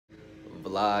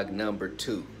vlog number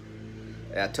 2.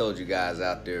 I told you guys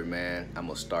out there, man, I'm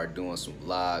gonna start doing some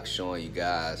vlogs showing you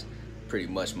guys pretty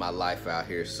much my life out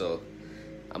here. So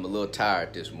I'm a little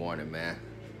tired this morning, man.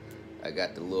 I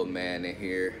got the little man in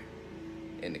here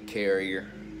in the carrier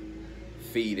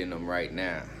feeding him right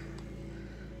now.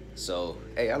 So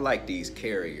hey, I like these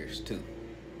carriers too.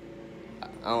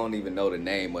 I don't even know the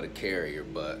name of the carrier,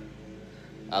 but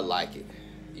I like it,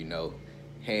 you know,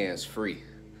 hands-free.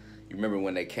 You remember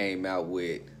when they came out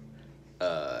with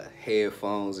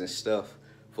headphones and stuff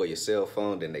for your cell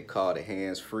phone, then they called it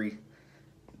hands-free?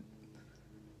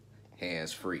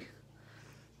 Hands-free.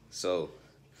 So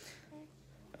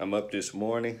I'm up this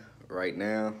morning right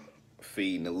now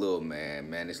feeding the little man.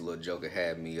 Man, this little joker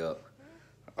had me up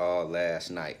all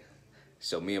last night.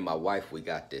 So me and my wife, we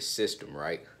got this system,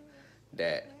 right,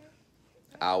 that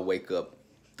I'll wake up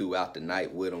throughout the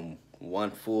night with him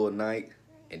one full night,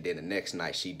 and then the next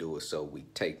night she do it. So we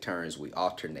take turns, we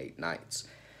alternate nights,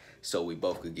 so we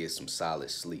both could get some solid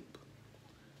sleep.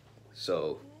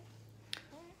 So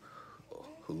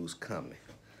who's coming?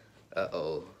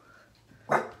 Uh-oh.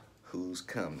 Who's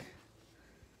coming?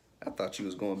 I thought you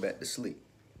was going back to sleep.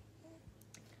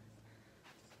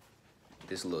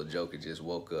 This little joker just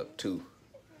woke up too.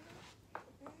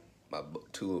 My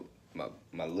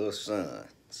little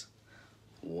sons.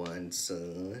 One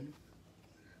son,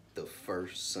 the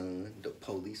first son, the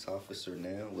police officer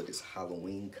now with his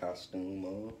Halloween costume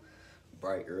on,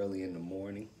 bright early in the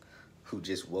morning, who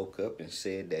just woke up and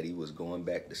said that he was going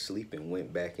back to sleep and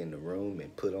went back in the room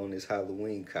and put on his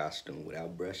Halloween costume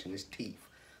without brushing his teeth.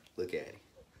 Look at him.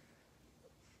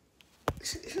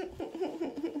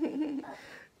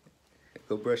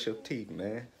 Go brush your teeth,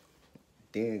 man.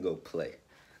 Then go play.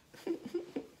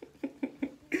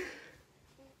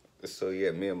 So yeah,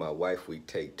 me and my wife, we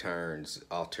take turns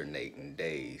alternating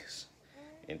days.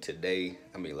 And today,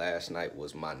 last night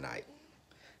was my night,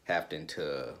 having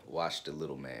to watch the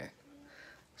little man.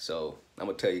 So I'm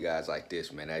gonna tell you guys like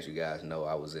this, man. As you guys know,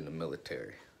 I was in the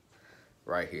military,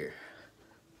 right here.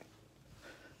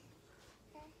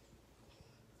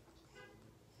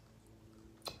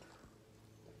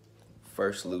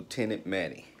 First Lieutenant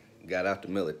Manny, got out the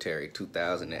military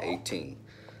 2018.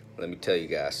 Let me tell you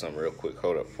guys something real quick.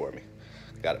 Hold up for me.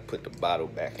 Gotta put the bottle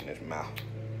back in his mouth.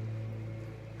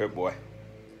 Here, boy.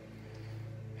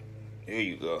 Here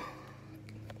you go.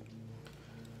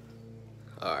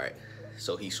 All right,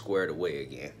 so he's squared away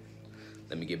again.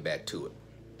 Let me get back to it.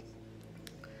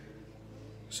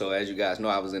 So as you guys know,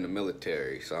 I was in the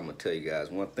military, so I'm gonna tell you guys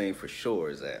one thing for sure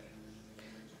is that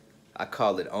I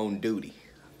call it on duty.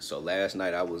 So last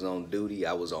night I was on duty,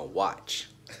 I was on watch.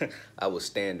 I was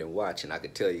standing watch, and I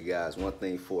could tell you guys one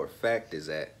thing for a fact is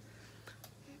that,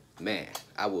 man,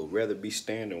 I would rather be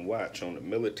standing watch on the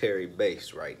military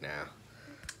base right now,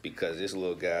 because this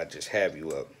little guy just have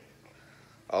you up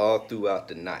all throughout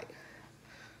the night.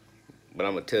 But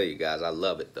I'm gonna tell you guys, I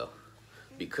love it though,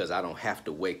 because I don't have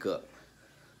to wake up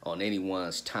on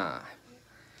anyone's time.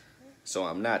 So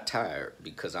I'm not tired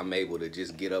because I'm able to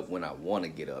just get up when I want to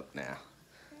get up now.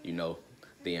 You know,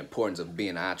 the importance of being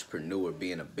an entrepreneur,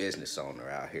 being a business owner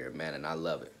out here, man, and I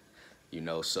love it. You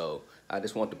know, so I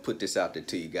just want to put this out there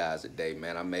to you guys today,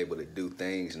 man. I'm able to do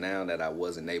things now that I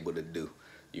wasn't able to do,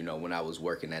 you know, when I was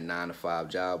working that 9-to-5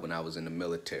 job when I was in the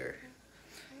military.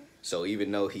 So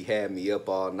even though he had me up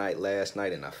all night last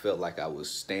night and I felt like I was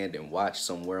standing watch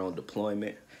somewhere on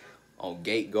deployment, on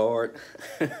gate guard,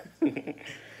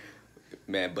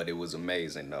 man, but it was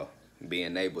amazing though.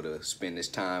 Being able to spend this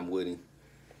time with him,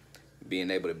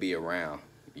 being able to be around,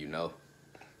 you know.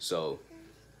 So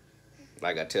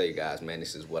like I tell you guys, man,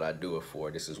 this is what I do it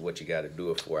for. This is what you got to do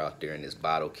it for out there, and this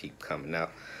bottle keep coming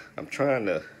out.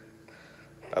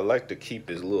 I like to keep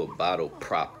this little bottle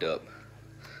propped up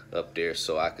there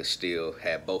so I could still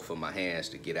have both of my hands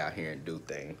to get out here and do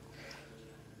things.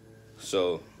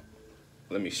 So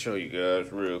let me show you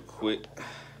guys real quick.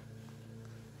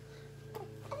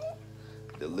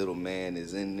 The little man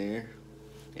is in there,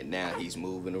 and now he's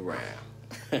moving around.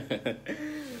 You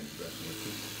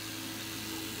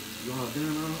all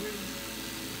done already?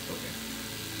 Okay.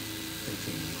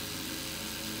 Continue.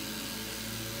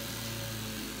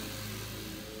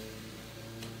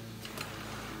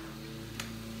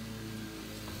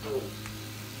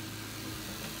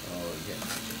 Oh, you got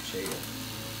your chair.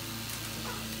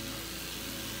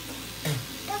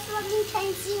 That's what you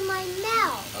can see my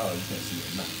mouth. Oh, you can't see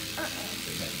your mouth. So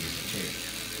you got to get your chair.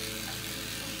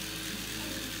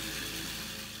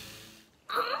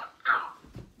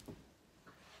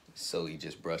 So he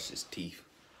just brushed his teeth.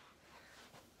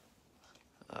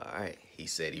 All right, he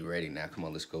said he ready now. Come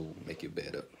on, let's go make your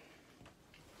bed up.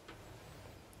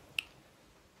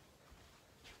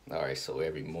 All right, so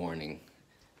every morning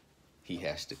he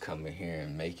has to come in here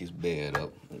and make his bed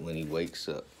up when he wakes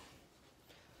up.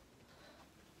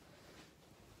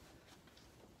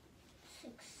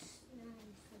 6, 9, 6.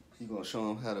 You gonna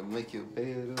show him how to make your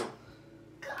bed up?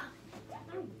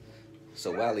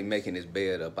 So while he making his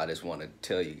bed up, I just want to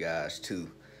tell you guys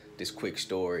too this quick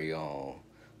story on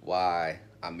why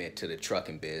I'm into the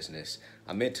trucking business.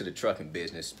 I'm into the trucking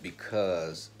business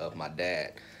because of my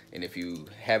dad. And if you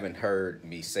haven't heard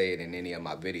me say it in any of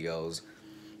my videos,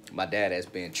 my dad has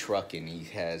been trucking. He's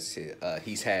had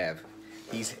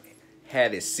his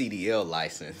CDL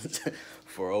license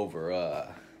for over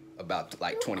about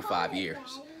like 25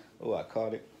 years. Oh, I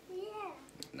caught it. Yeah.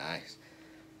 Nice.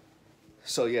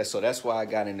 So yeah, so that's why I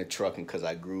got into trucking, because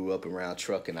I grew up around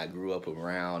trucking. I grew up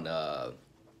around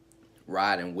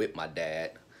riding with my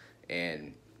dad,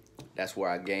 and that's where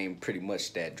I gained pretty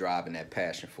much that drive and that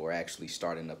passion for actually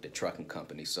starting up the trucking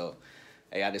company. So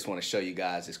hey, I just want to show you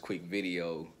guys this quick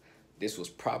video. This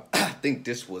was I think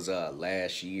this was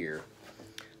last year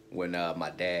when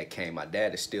my dad came. My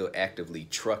dad is still actively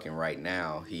trucking right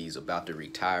now. He's about to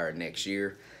retire next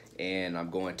year, and I'm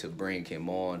going to bring him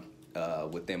on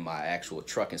within my actual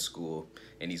trucking school,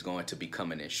 and he's going to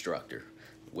become an instructor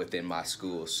within my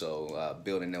school. So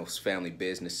building those family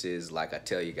businesses, like I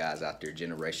tell you guys out there,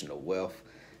 generational wealth,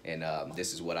 and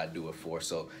this is what I do it for.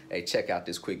 So hey, check out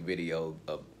this quick video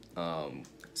of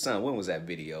son, when was that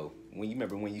video? When you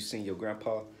remember when you seen your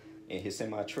grandpa in his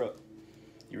semi truck?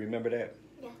 You remember that?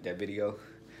 Yeah. That video?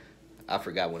 I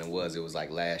forgot when it was. It was like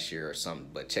last year or something,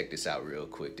 but check this out real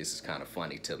quick. This is kind of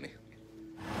funny to me.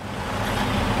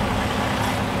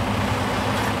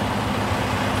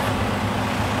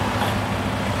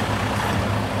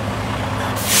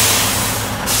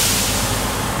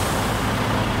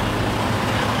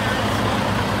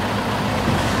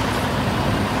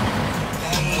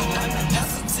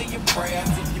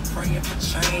 Praying for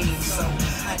change, so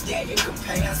I dare you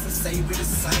compare us and say we're the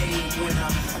same. When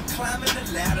I'm climbing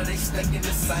the ladder, they stuck in the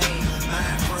same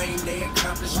mind frame, they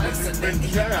accomplishments and they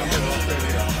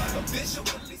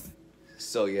visually.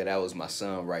 So yeah, that was my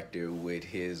son right there with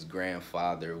his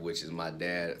grandfather, which is my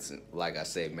dad. Like I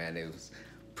said, man, it was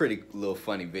a pretty little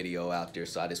funny video out there,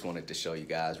 so I just wanted to show you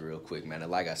guys real quick, man. And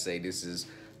like I say, this is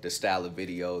the style of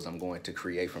videos I'm going to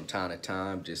create from time to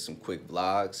time, just some quick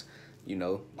vlogs, you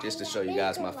know, just to show you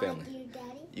guys my family.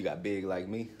 You got big like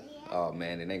me? Yeah. Oh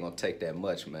man, it ain't gonna take that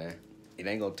much, man. It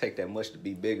ain't gonna take that much to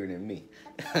be bigger than me.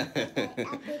 I'm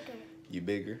bigger. You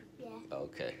bigger? Yeah.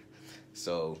 Okay.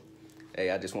 So, hey,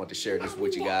 I just want to share this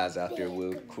with you guys out there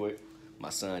real quick.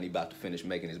 My son, he about to finish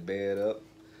making his bed up,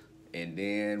 and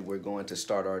then we're going to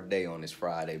start our day on this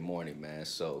Friday morning, man.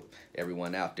 So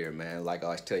everyone out there, man, like I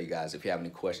always tell you guys, if you have any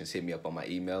questions, hit me up on my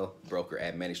email,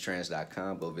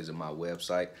 broker@managedtrans.com. Go visit my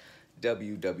website,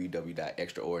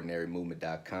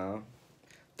 www.extraordinarymovement.com.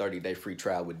 30-day free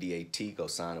trial with DAT. Go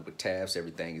sign up with TAFS.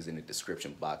 Everything is in the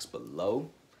description box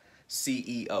below.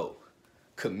 CEO,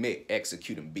 commit,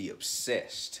 execute, and be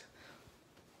obsessed.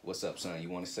 What's up, son?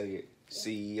 You want to say it?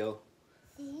 CEO?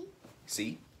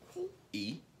 C?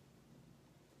 E?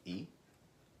 E?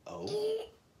 O?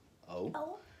 O?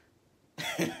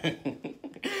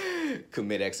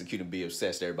 Commit, execute, and be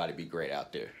obsessed. Everybody be great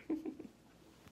out there.